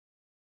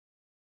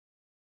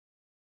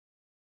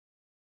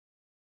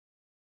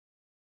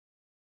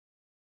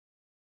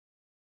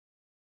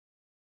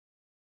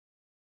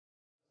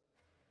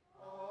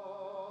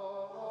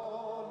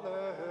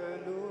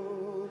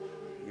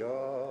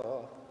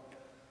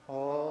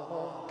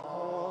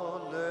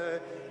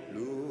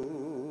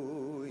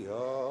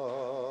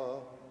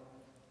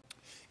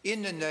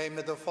In the name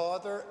of the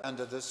Father, and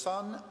of the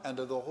Son, and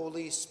of the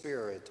Holy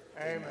Spirit.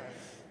 Amen.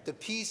 The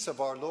peace of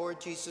our Lord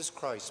Jesus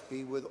Christ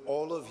be with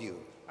all of you.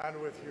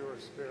 And with your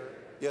spirit.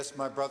 Yes,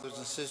 my brothers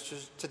and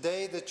sisters,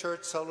 today the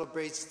Church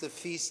celebrates the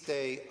feast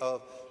day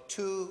of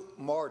two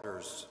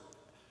martyrs,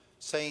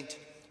 Saint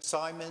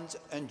Simon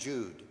and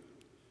Jude.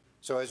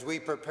 So as we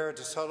prepare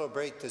to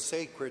celebrate the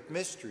sacred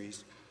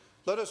mysteries,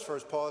 let us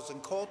first pause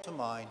and call to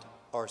mind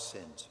our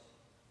sins.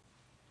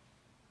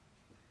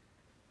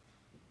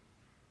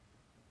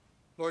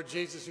 Lord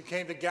Jesus, you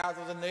came to gather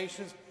the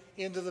nations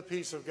into the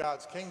peace of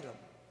God's kingdom.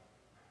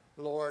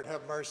 Lord,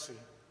 have mercy.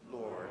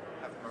 Lord,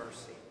 have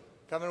mercy.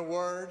 Come in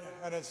word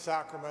and in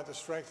sacrament to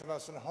strengthen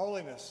us in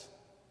holiness.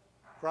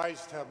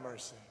 Christ, have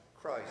mercy.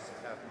 Christ,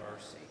 have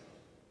mercy.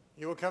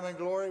 You will come in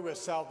glory with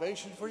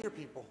salvation for your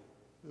people.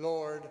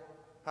 Lord,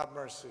 have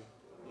mercy.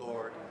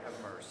 Lord, have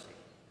mercy.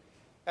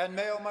 And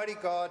may Almighty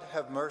God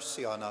have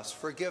mercy on us,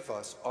 forgive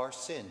us our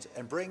sins,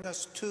 and bring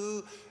us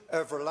to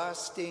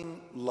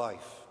everlasting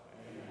life.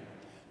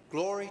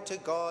 Glory to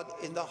God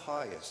in the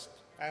highest,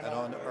 and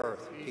on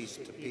earth peace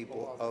to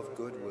people of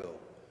good will.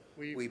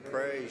 We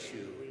praise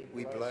you,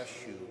 we bless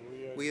you,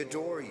 we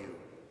adore you,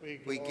 we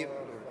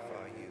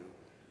glorify you.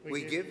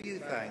 We give you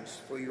thanks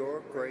for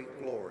your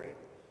great glory.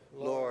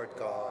 Lord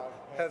God,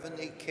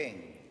 heavenly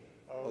King,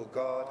 O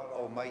God,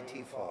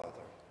 almighty Father,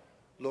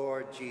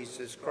 Lord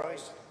Jesus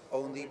Christ,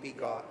 only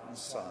begotten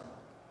Son,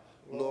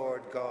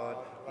 Lord God,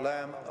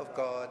 Lamb of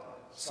God,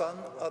 Son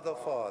of the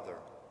Father,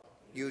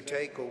 you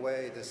take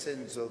away the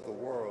sins of the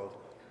world,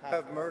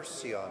 have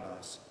mercy on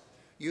us.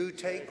 You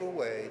take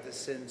away the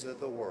sins of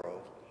the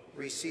world,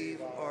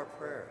 receive our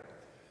prayer.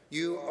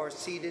 You are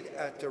seated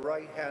at the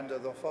right hand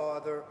of the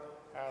Father,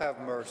 have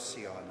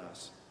mercy on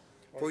us.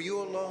 For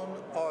you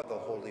alone are the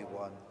Holy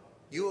One,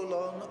 you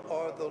alone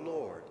are the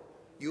Lord,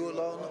 you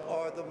alone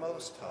are the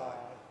Most High,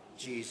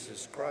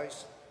 Jesus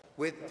Christ,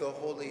 with the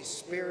Holy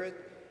Spirit,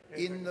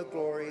 in the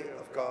glory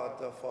of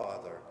God the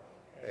Father.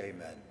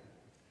 Amen.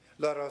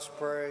 Let us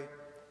pray.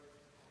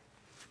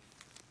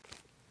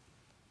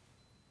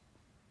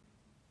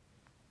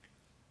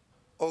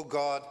 O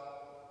God,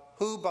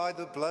 who by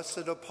the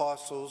blessed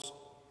apostles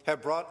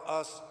have brought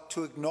us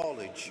to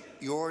acknowledge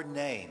your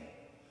name,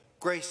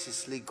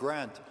 graciously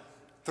grant,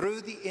 through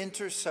the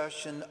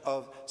intercession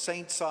of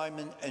Saint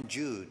Simon and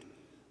Jude,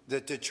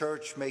 that the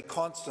Church may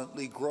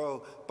constantly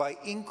grow by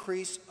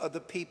increase of the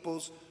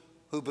peoples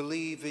who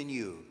believe in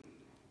you.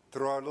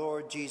 Through our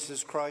Lord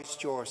Jesus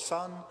Christ, your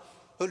Son,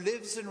 who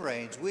lives and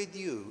reigns with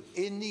you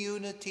in the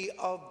unity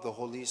of the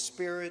Holy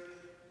Spirit,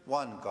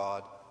 one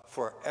God,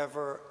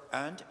 forever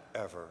and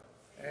ever.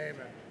 Amen.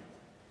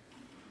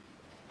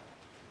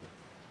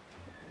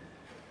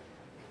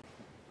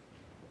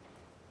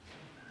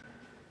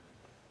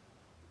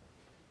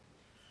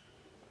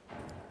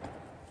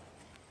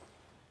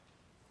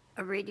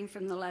 A reading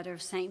from the letter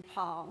of St.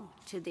 Paul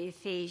to the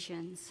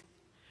Ephesians.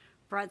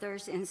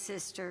 Brothers and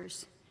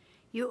sisters,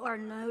 you are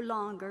no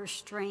longer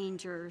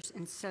strangers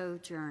and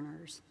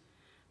sojourners,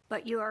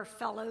 but you are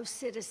fellow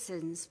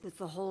citizens with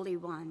the holy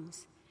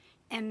ones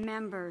and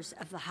members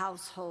of the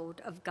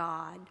household of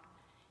God,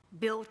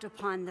 built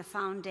upon the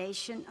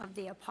foundation of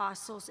the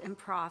apostles and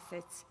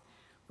prophets,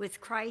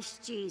 with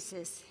Christ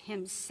Jesus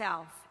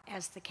himself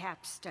as the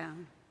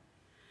capstone.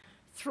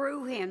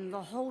 Through him,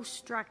 the whole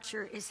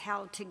structure is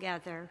held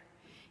together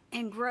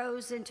and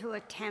grows into a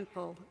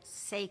temple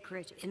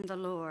sacred in the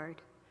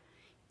Lord.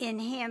 In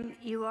him,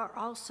 you are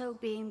also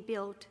being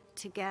built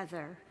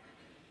together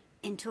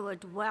into a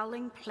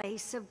dwelling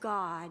place of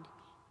God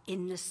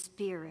in the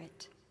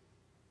Spirit.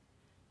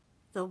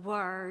 The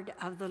word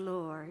of the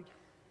Lord.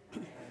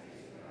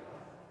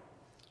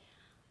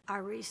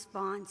 Our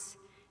response,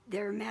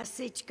 their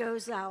message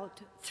goes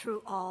out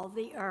through all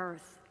the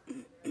earth.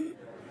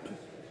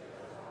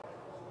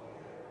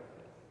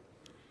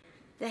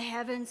 The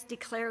heavens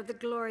declare the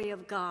glory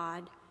of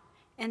God,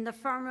 and the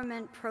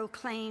firmament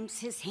proclaims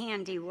his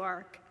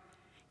handiwork.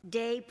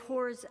 Day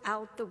pours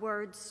out the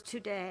words to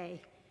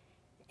day,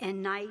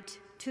 and night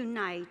to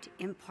night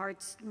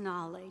imparts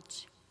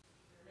knowledge.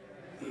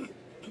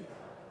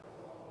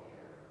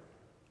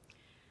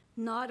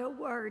 Not a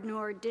word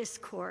nor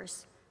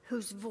discourse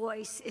whose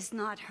voice is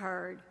not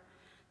heard.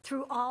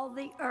 Through all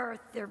the earth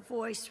their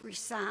voice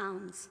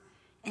resounds,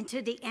 and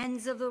to the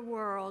ends of the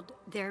world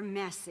their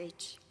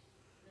message.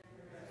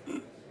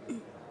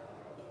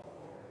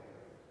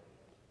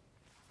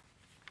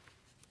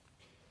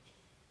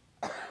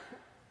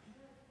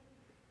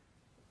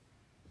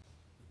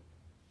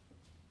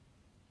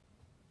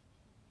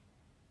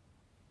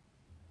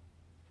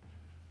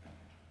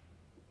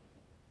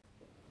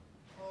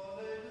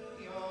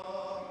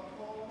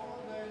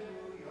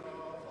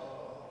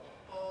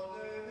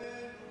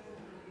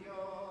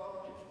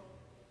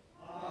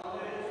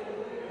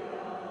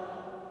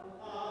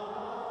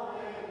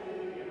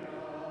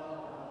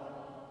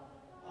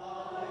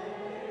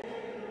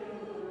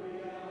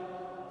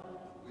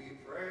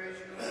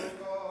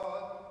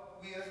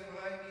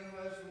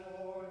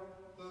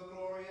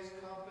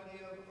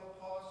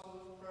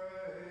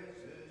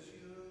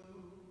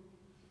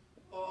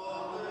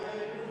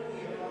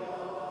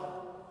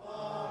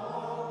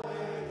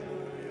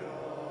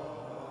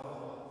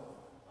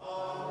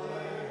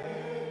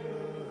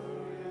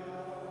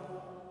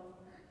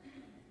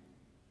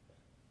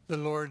 The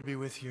Lord be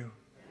with you.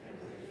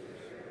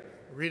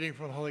 Reading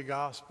from the Holy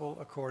Gospel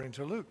according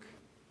to Luke.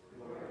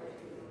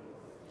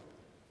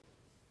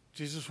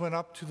 Jesus went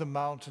up to the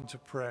mountain to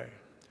pray,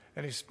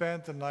 and he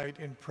spent the night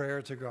in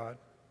prayer to God.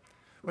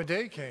 When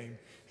day came,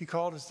 he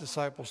called his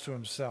disciples to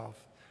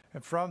himself,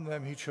 and from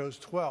them he chose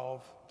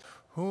 12,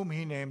 whom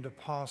he named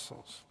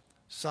apostles: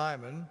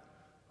 Simon,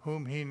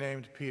 whom he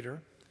named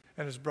Peter,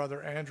 and his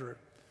brother Andrew,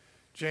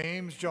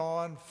 James,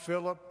 John,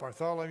 Philip,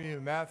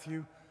 Bartholomew,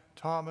 Matthew,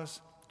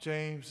 Thomas,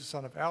 James, the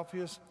son of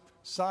Alphaeus,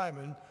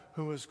 Simon,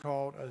 who was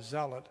called a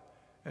zealot,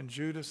 and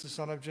Judas, the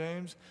son of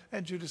James,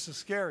 and Judas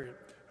Iscariot,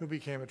 who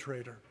became a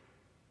traitor.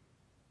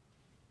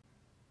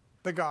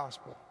 The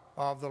Gospel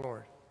of the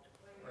Lord.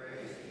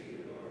 Praise to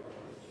you, Lord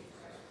Jesus.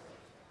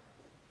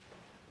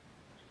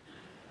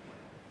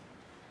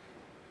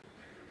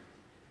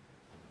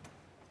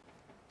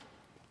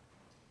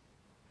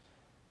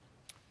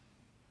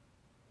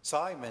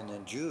 Simon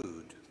and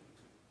Jude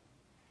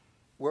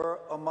were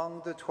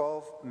among the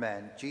 12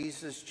 men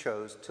Jesus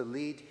chose to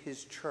lead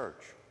his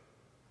church.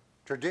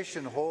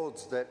 Tradition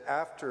holds that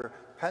after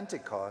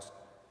Pentecost,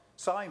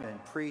 Simon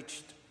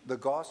preached the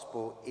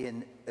gospel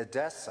in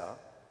Edessa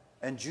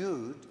and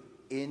Jude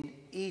in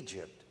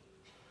Egypt.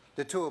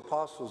 The two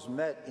apostles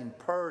met in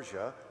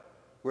Persia,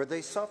 where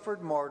they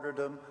suffered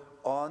martyrdom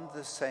on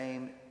the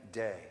same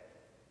day.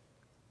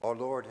 Our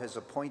Lord has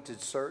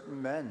appointed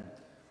certain men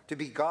to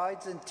be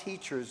guides and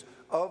teachers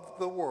of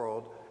the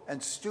world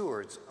and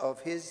stewards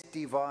of his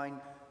divine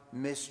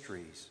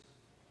mysteries.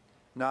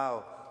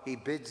 Now he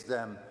bids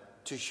them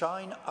to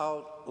shine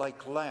out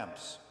like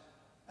lamps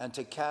and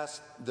to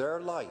cast their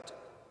light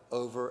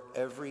over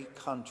every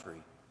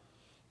country.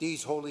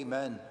 These holy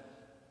men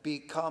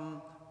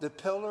become the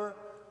pillar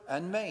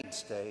and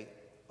mainstay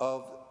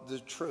of the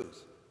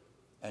truth.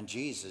 And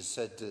Jesus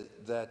said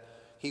that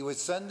he was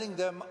sending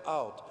them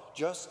out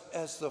just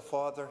as the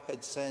Father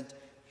had sent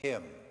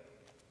him.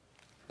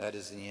 That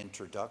is the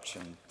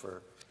introduction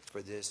for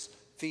this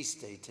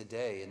feast day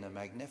today in the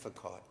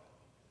Magnificat.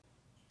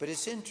 But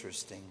it's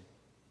interesting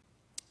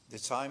that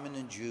Simon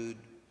and Jude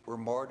were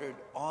martyred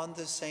on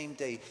the same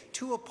day,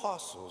 two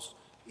apostles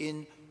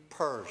in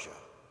Persia.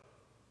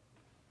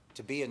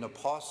 To be an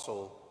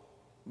apostle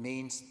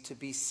means to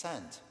be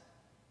sent.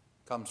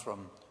 Comes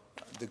from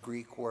the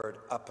Greek word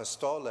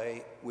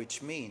apostole,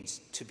 which means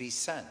to be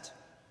sent.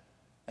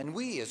 And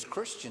we as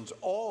Christians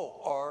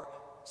all are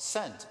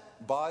sent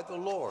by the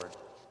Lord.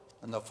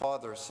 And the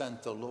Father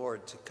sent the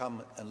Lord to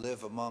come and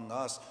live among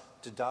us,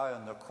 to die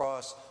on the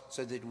cross,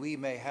 so that we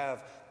may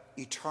have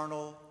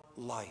eternal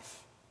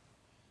life.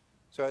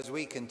 So as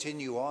we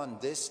continue on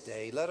this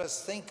day, let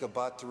us think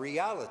about the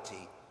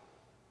reality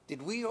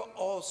that we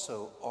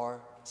also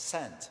are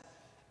sent,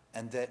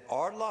 and that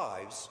our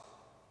lives,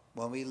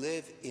 when we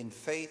live in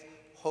faith,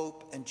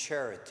 hope, and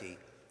charity,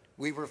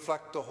 we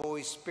reflect the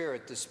Holy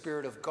Spirit, the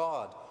Spirit of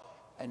God,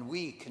 and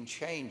we can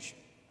change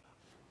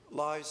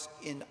lives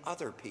in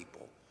other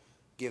people.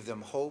 Give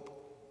them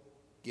hope,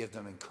 give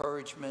them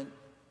encouragement,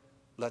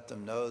 let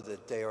them know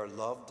that they are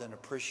loved and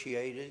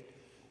appreciated.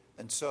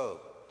 And so,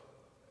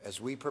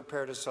 as we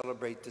prepare to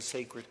celebrate the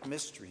sacred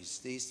mysteries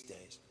these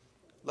days,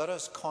 let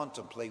us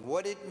contemplate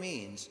what it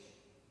means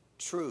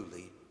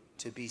truly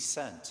to be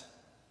sent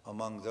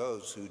among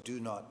those who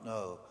do not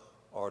know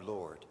our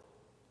Lord.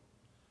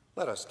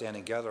 Let us stand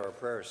and gather our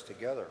prayers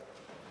together.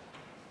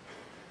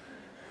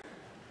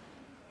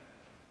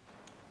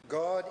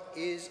 God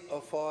is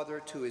a father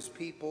to his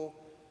people,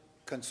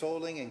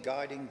 consoling and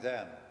guiding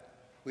them.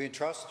 We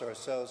entrust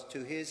ourselves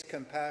to his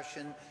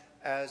compassion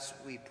as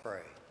we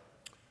pray.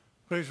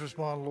 Please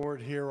respond,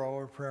 Lord, hear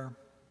our prayer.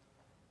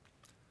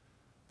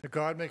 That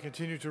God may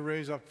continue to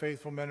raise up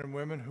faithful men and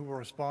women who will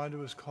respond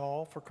to his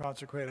call for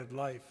consecrated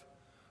life.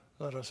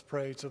 Let us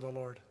pray to the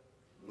Lord.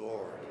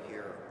 Lord,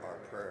 hear our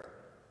prayer.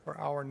 For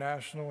our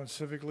national and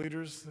civic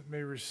leaders, that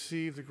may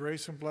receive the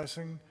grace and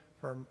blessing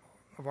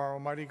of our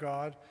Almighty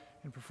God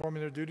in performing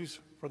their duties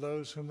for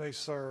those whom they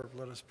serve.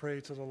 Let us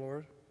pray to the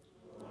Lord.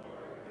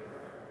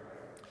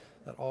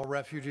 That all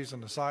refugees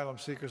and asylum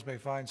seekers may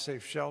find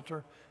safe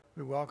shelter,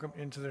 be welcomed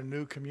into their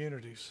new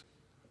communities.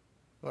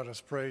 Let us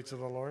pray to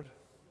the Lord.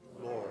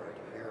 Lord,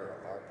 hear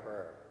our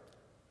prayer.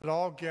 That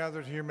all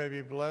gathered here may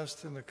be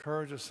blessed in the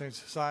courage of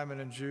Saints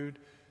Simon and Jude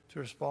to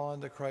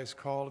respond to Christ's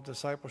call to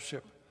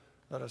discipleship.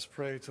 Let us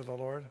pray to the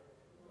Lord.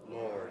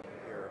 Lord,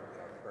 hear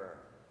our prayer.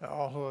 That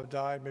all who have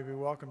died may be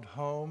welcomed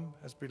home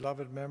as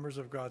beloved members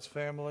of God's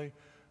family.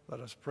 Let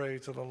us pray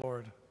to the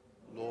Lord.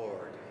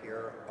 Lord,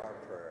 hear our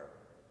prayer.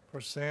 For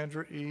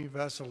Sandra E.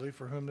 Vesely,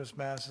 for whom this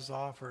Mass is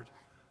offered,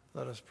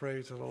 let us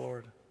pray to the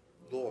Lord.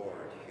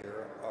 Lord,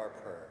 hear our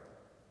prayer.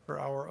 For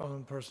our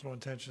own personal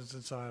intentions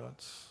in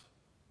silence,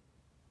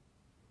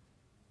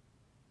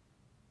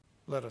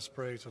 let us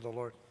pray to the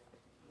Lord.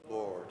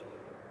 Lord,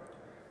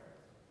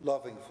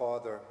 loving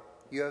Father,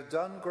 you have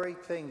done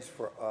great things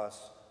for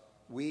us.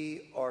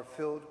 We are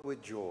filled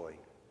with joy.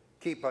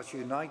 Keep us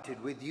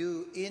united with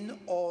you in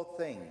all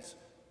things,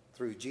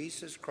 through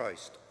Jesus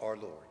Christ our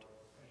Lord.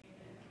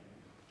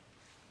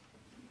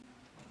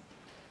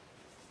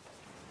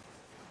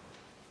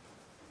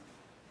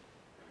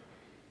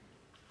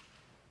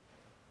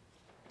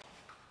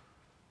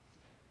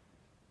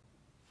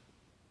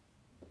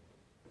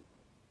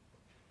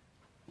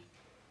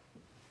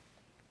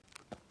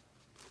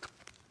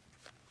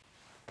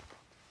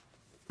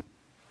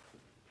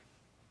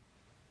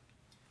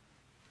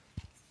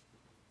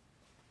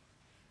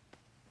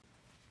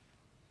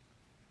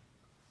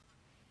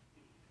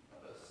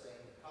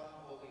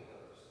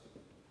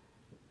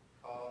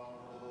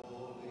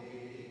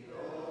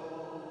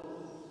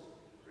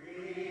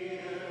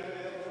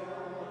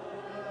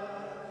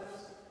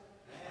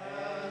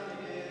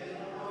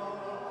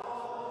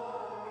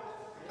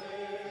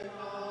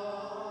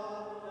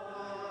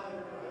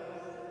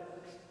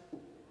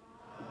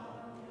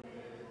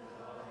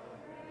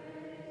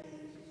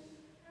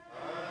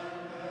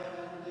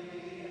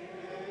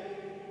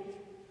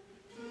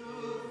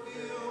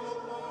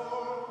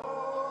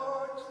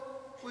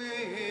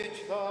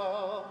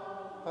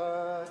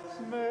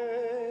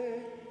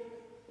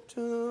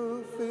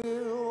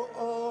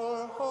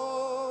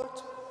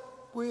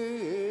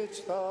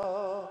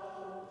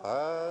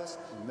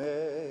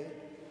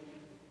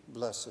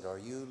 Blessed are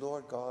you,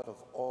 Lord God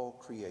of all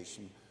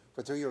creation,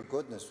 for through your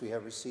goodness we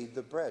have received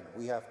the bread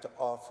we have to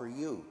offer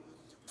you.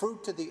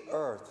 Fruit of the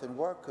earth and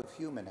work of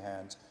human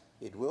hands,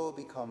 it will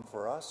become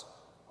for us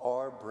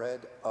our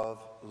bread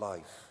of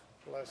life.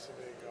 Blessed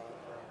be God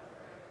forever.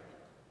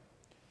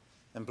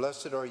 And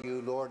blessed are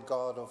you, Lord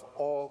God of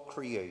all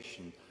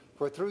creation,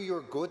 for through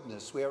your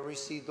goodness we have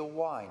received the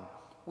wine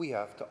we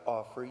have to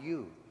offer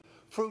you.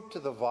 Fruit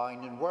of the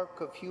vine and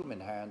work of human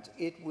hands,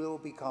 it will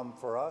become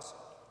for us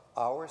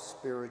our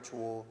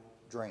spiritual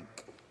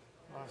drink.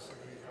 Blessed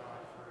be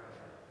God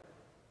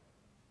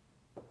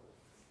forever.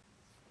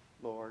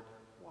 Lord,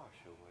 wash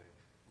away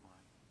my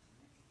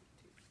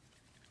iniquity.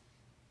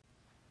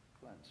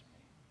 Cleanse me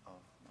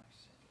of my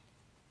sin.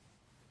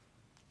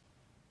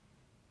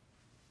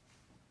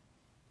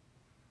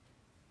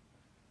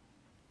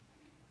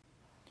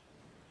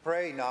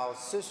 Pray now,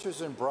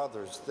 sisters and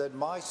brothers, that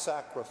my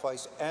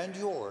sacrifice and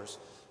yours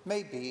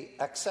may be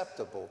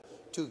acceptable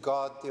to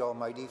God the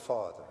Almighty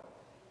Father.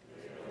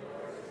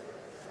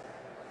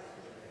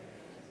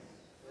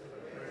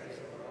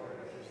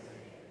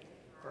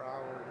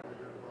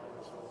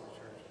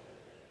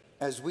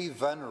 As we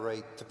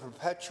venerate the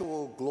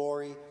perpetual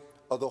glory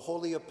of the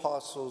holy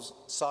apostles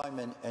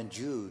Simon and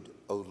Jude,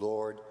 O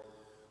Lord,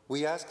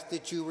 we ask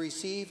that you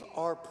receive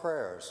our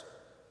prayers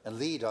and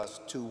lead us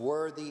to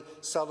worthy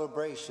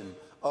celebration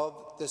of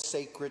the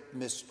sacred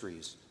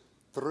mysteries.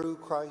 Through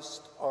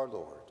Christ our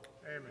Lord.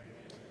 Amen.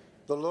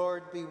 The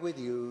Lord be with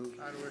you.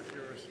 And with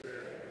your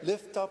spirit.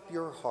 Lift up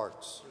your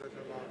hearts. Lift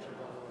them up to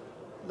the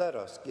Lord. Let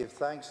us give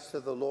thanks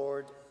to the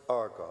Lord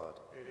our God.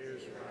 It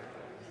is right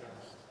and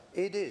just.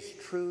 It is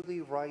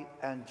truly right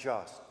and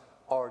just,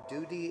 our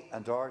duty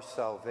and our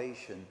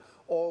salvation,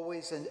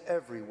 always and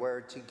everywhere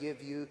to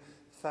give you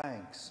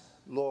thanks,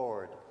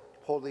 Lord,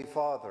 Holy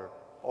Father,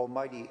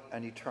 Almighty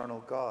and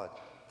eternal God,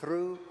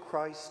 through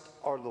Christ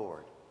our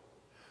Lord.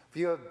 For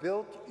you have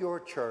built your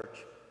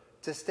church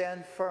to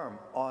stand firm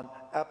on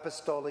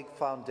apostolic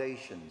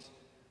foundations,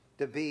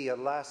 to be a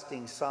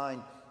lasting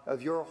sign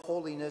of your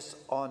holiness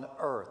on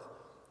earth,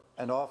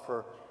 and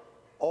offer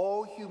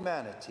all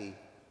humanity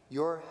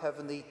your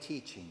heavenly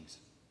teachings.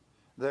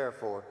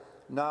 Therefore,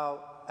 now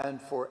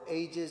and for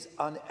ages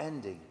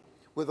unending,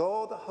 with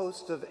all the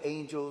host of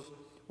angels,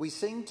 we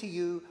sing to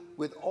you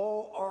with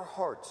all our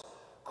hearts,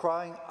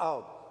 crying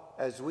out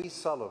as we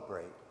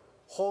celebrate,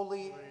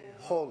 Holy,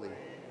 holy,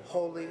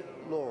 holy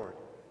Lord,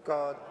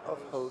 God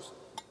of hosts,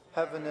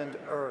 heaven and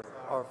earth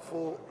are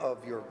full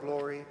of your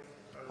glory.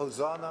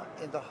 Hosanna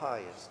in the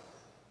highest.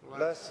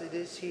 Blessed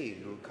is he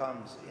who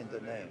comes in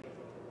the name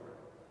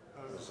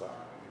of the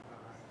Hosanna.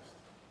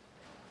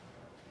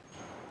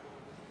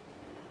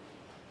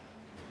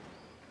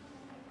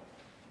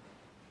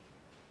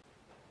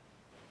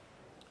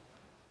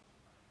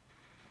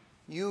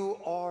 You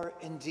are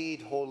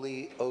indeed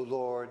holy, O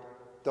Lord,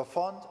 the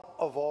font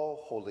of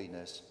all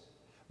holiness.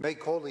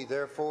 Make holy,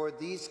 therefore,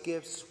 these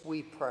gifts,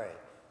 we pray,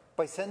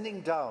 by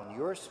sending down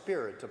your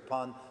Spirit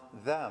upon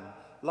them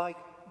like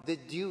the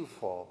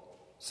dewfall,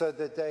 so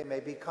that they may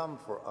become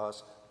for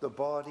us the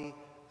body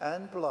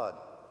and blood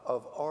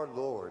of our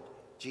Lord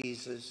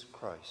Jesus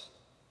Christ.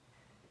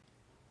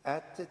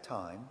 At the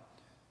time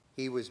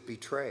he was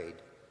betrayed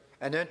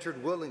and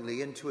entered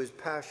willingly into his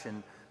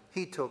passion,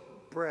 he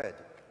took bread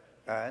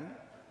and,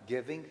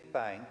 giving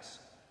thanks,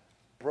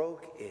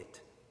 broke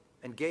it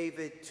and gave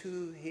it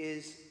to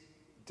his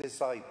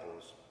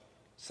disciples,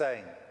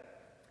 saying,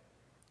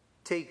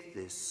 "Take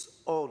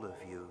this, all of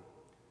you,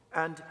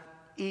 and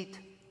eat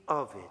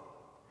of it,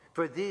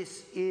 for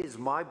this is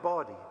my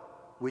body,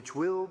 which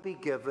will be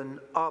given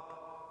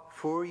up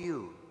for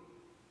you."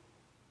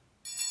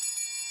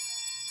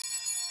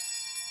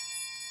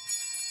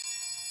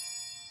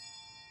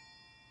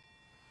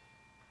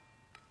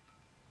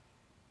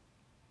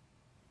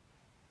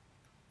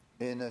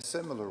 In a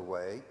similar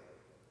way,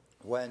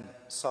 when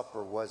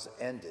supper was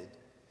ended,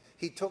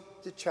 he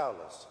took the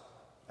chalice,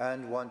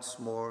 and once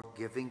more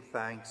giving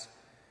thanks,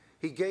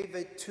 he gave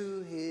it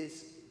to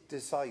his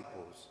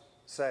disciples,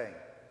 saying,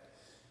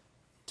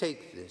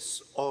 "Take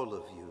this, all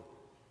of you,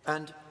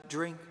 and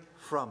drink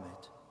from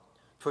it,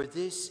 for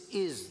this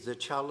is the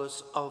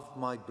chalice of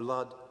my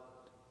blood,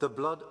 the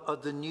blood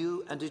of the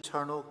new and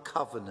eternal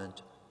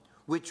covenant,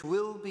 which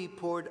will be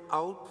poured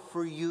out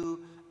for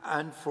you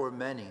and for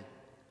many,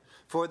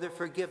 for the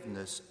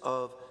forgiveness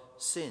of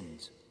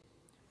sins.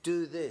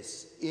 Do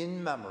this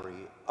in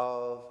memory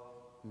of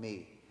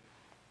me."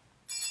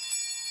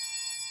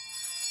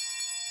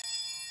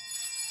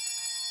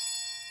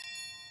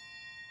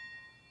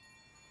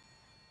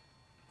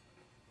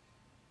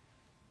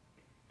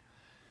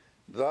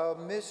 The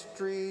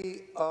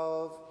mystery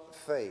of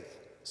faith.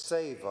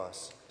 Save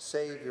us,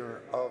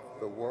 Savior of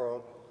the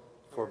world,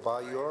 for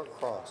by your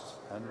cross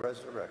and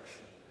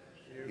resurrection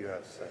you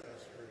have set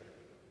us free.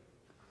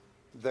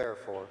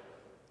 Therefore,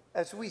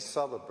 as we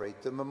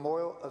celebrate the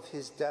memorial of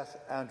his death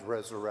and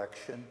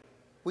resurrection,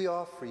 we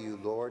offer you,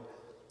 Lord,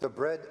 the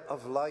bread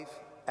of life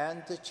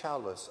and the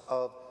chalice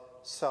of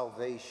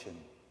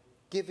salvation.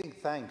 giving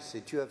thanks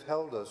that you have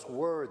held us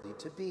worthy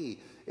to be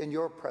in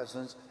your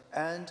presence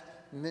and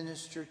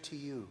minister to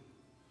you.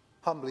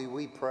 Humbly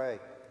we pray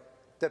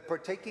that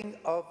partaking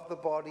of the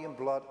body and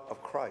blood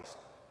of Christ,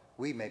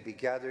 we may be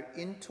gathered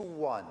into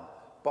one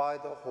by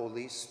the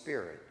Holy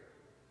Spirit.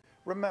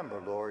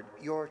 Remember, Lord,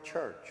 your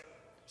church,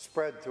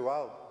 spread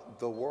throughout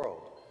the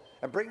world,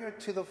 and bring her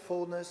to the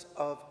fullness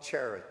of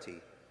charity,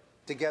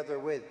 together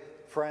with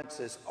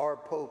Francis, our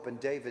Pope, and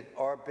David,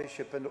 our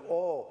Bishop, and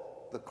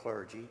all the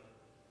clergy.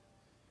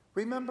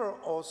 Remember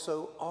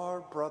also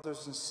our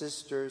brothers and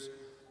sisters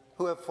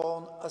who have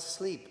fallen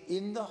asleep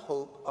in the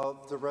hope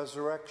of the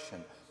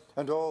resurrection,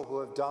 and all who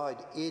have died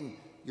in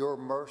your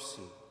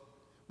mercy.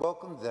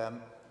 Welcome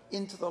them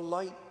into the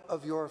light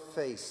of your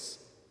face.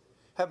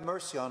 Have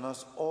mercy on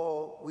us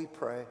all, we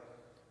pray,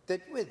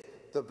 that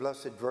with the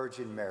Blessed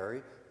Virgin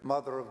Mary,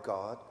 Mother of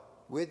God,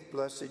 with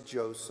Blessed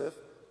Joseph,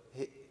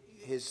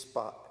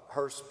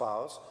 her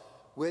spouse,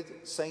 with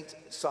Saint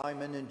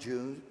Simon and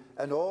Jude,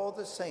 and all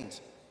the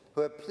saints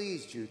who have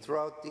pleased you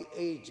throughout the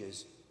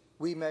ages,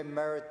 we may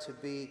merit to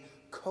be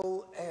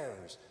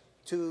co-heirs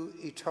to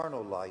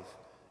eternal life,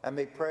 and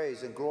may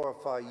praise and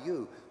glorify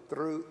you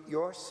through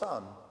your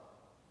Son,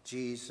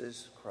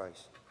 Jesus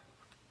Christ.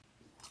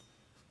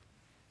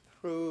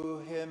 Through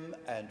him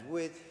and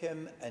with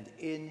him and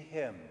in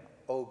him,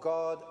 O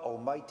God,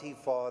 Almighty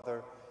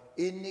Father,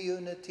 in the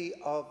unity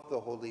of the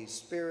Holy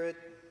Spirit,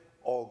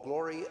 all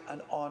glory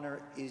and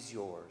honor is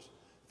yours,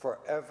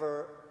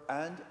 forever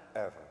and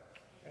ever.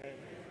 Amen.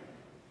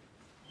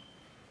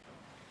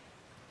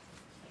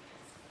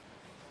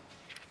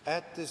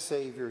 At the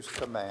Savior's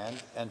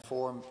command and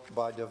formed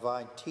by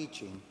divine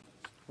teaching,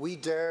 we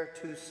dare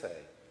to say,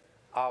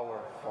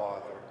 Our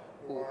Father,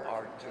 who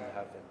art in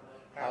heaven,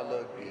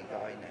 hallowed be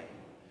thy name.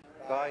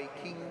 Thy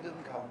kingdom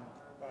come,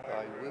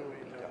 thy will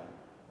be done,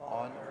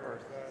 on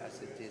earth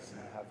as it is in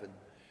heaven.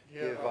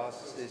 Give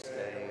us this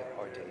day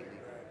our daily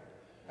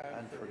bread,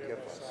 and forgive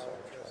us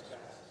our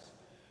trespasses,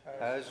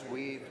 as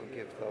we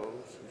forgive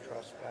those who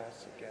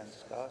trespass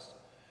against us.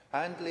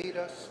 And lead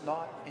us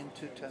not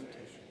into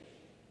temptation.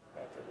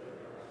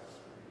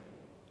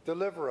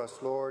 Deliver us,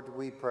 Lord,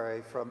 we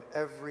pray, from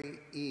every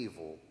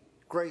evil.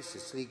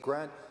 Graciously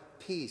grant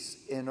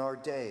peace in our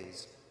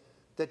days,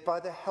 that by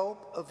the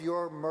help of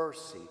your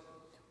mercy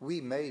we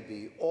may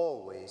be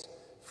always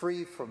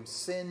free from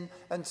sin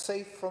and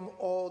safe from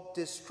all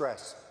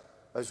distress,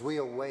 as we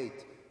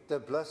await the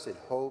blessed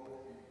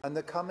hope and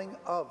the coming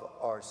of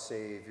our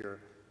Savior,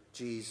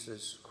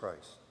 Jesus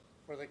Christ.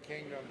 For the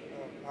kingdom,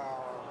 the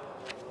power,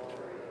 and the glory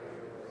are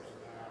yours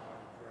now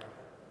and forever.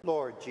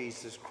 Lord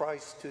Jesus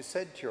Christ, who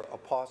said to your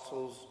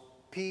apostles,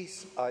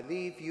 Peace I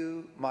leave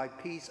you, my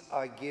peace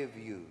I give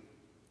you.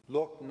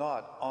 Look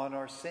not on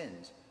our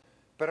sins,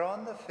 but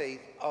on the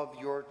faith of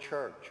your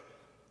church,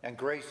 and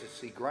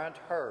graciously grant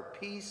her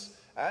peace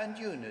and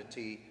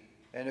unity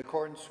in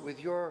accordance with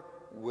your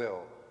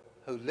will,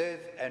 who live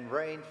and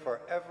reign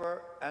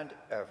forever and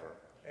ever.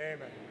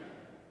 Amen.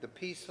 The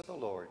peace of the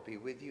Lord be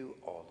with you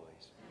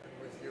always. And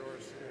with your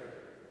spirit.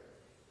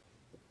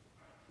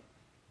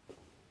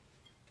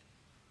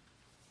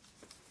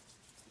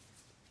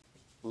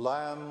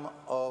 Lamb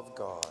of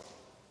God,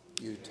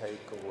 you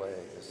take away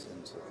the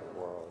sins of the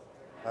world.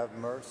 Have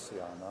mercy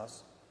on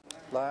us.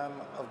 Lamb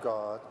of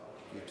God,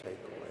 you take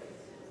away.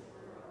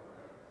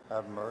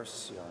 Have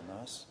mercy on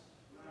us.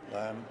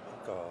 Lamb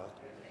of God.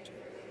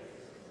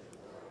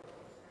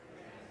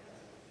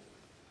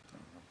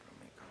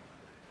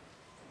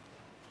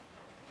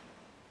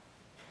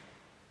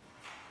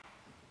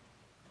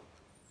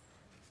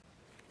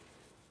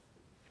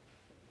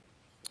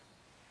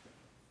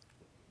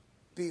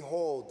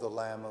 Behold the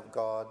Lamb of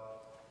God.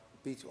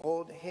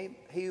 Behold he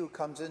who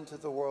comes into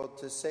the world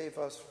to save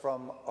us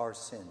from our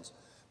sins.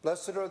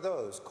 Blessed are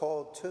those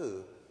called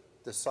to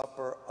the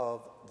supper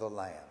of the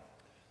Lamb.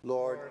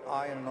 Lord,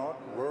 I am not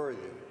worthy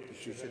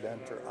that you should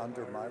enter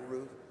under my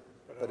roof,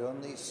 but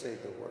only say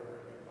the word.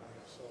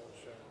 My soul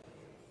shall live.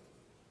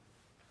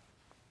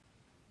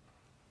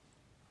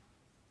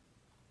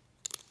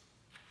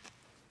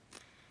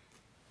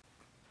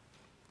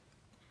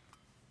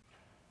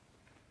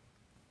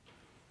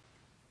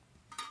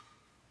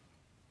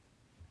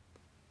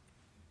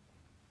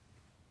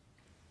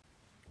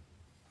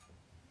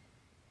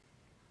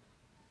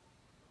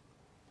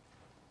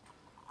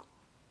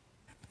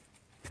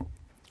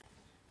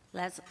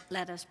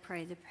 Let us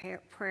pray the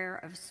prayer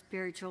of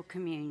spiritual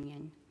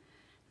communion.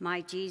 My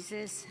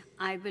Jesus,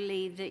 I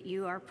believe that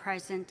you are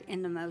present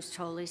in the most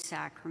holy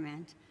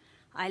sacrament.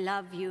 I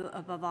love you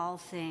above all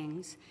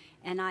things,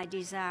 and I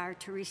desire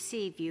to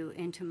receive you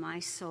into my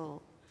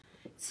soul.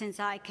 Since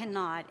I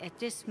cannot at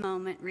this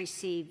moment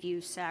receive you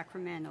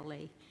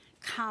sacramentally,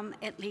 come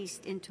at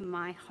least into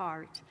my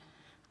heart.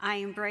 I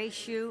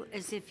embrace you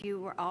as if you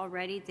were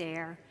already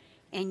there,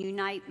 and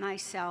unite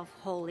myself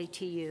wholly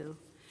to you.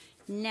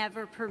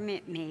 Never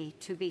permit me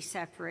to be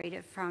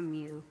separated from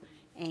you.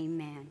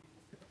 Amen.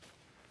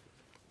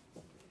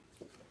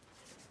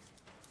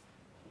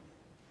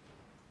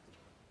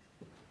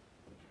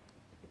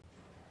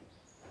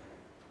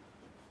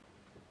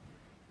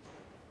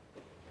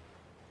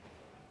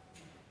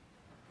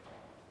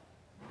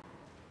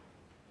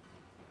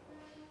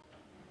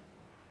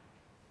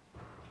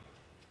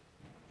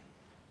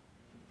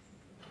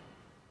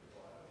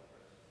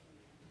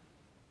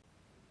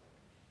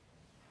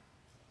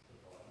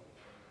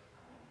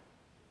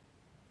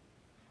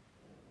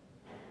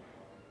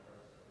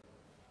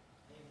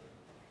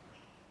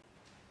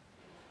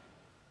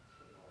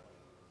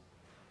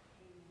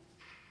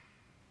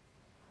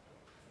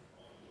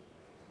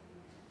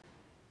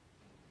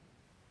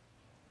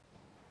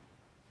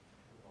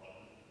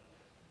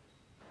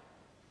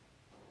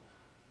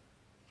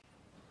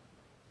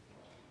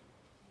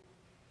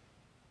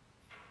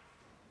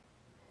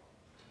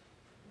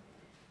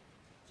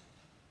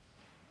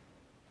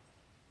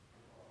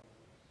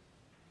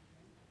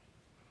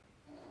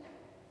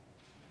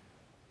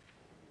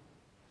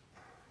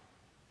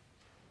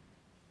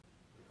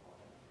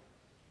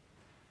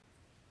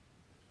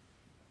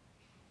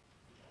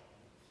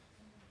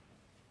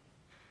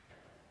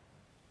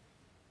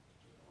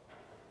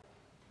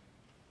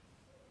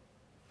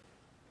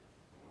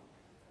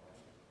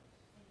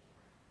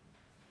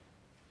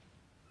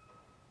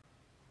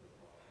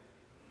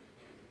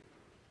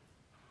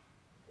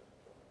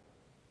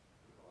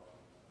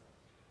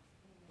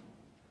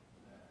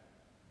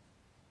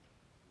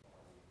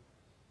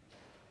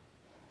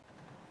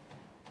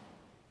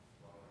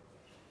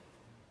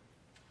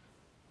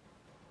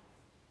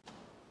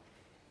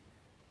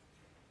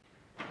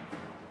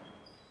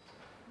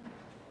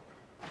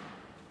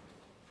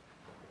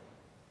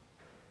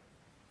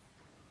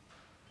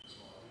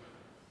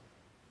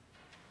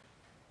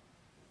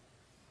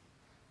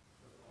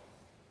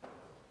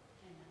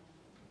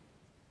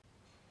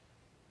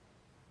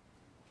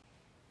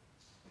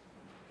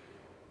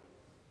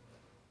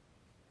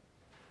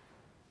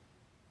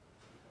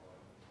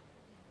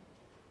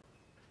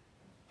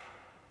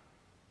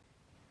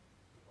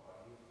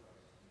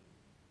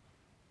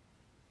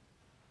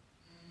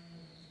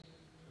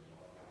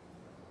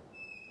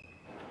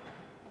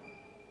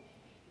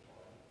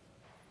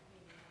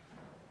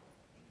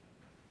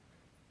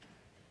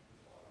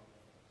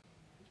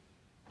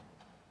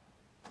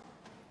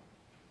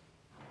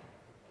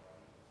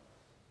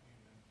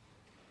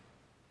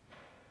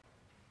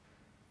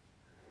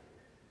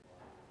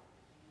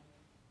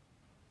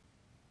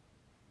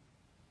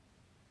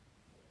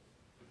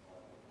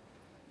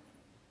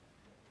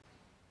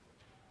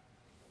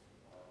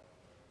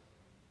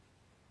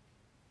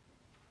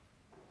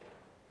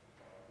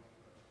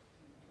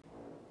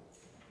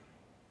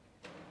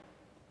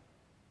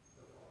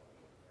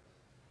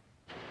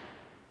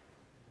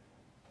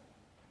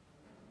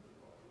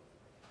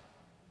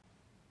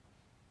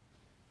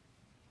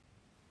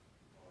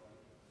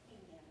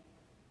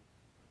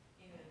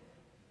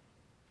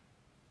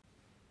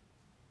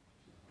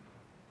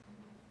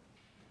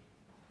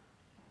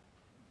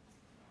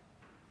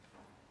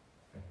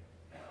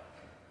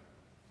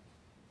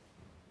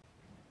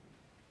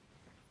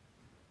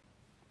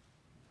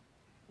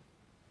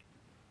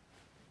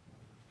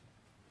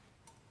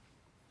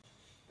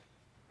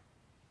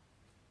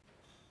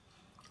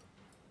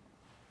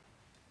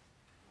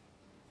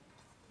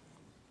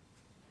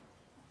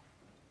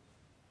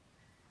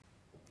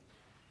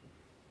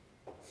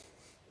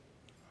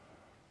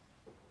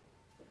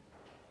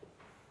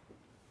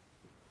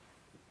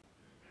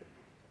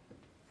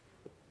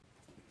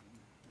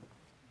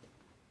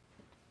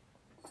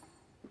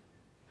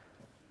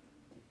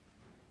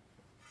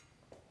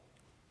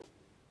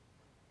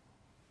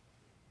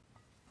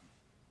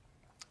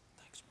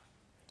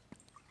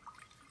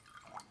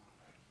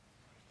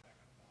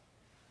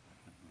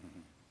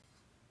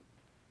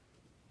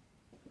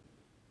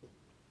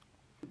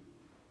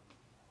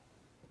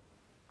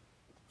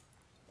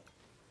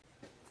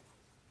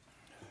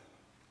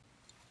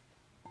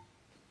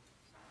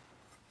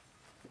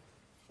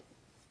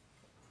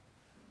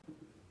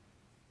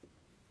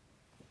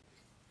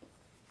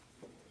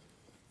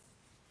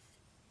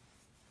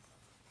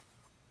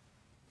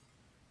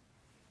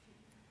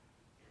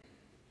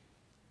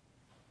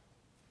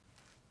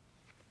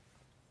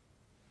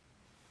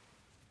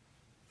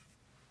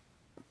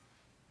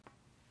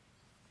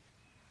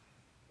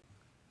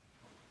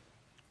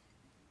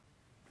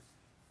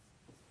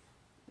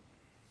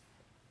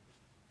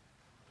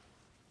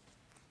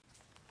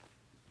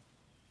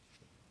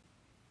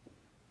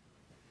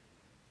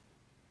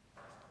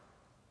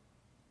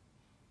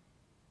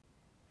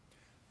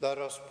 Let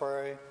us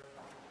pray.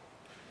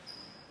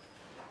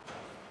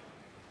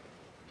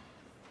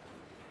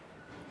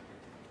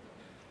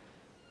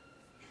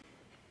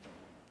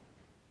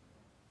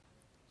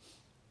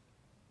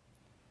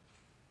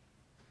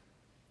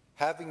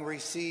 Having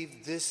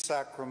received this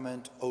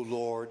sacrament, O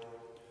Lord,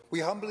 we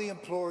humbly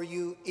implore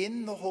you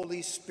in the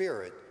Holy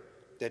Spirit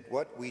that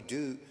what we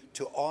do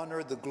to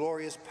honor the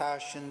glorious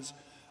passion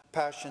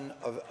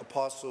of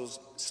Apostles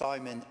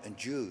Simon and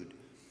Jude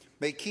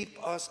may keep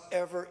us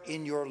ever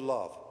in your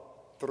love,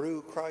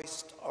 through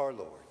Christ our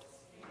Lord.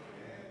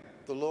 Amen.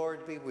 The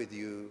Lord be with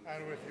you.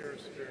 And with your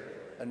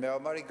spirit. And may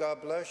Almighty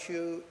God bless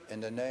you, in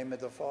the name of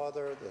the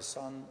Father, the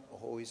Son, the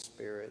Holy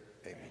Spirit.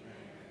 Amen.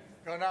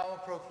 Go now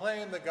and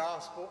proclaim the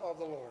gospel of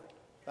the Lord.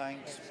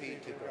 Thanks be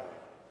to God.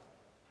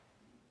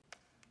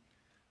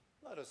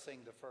 Let us sing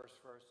the first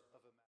verse.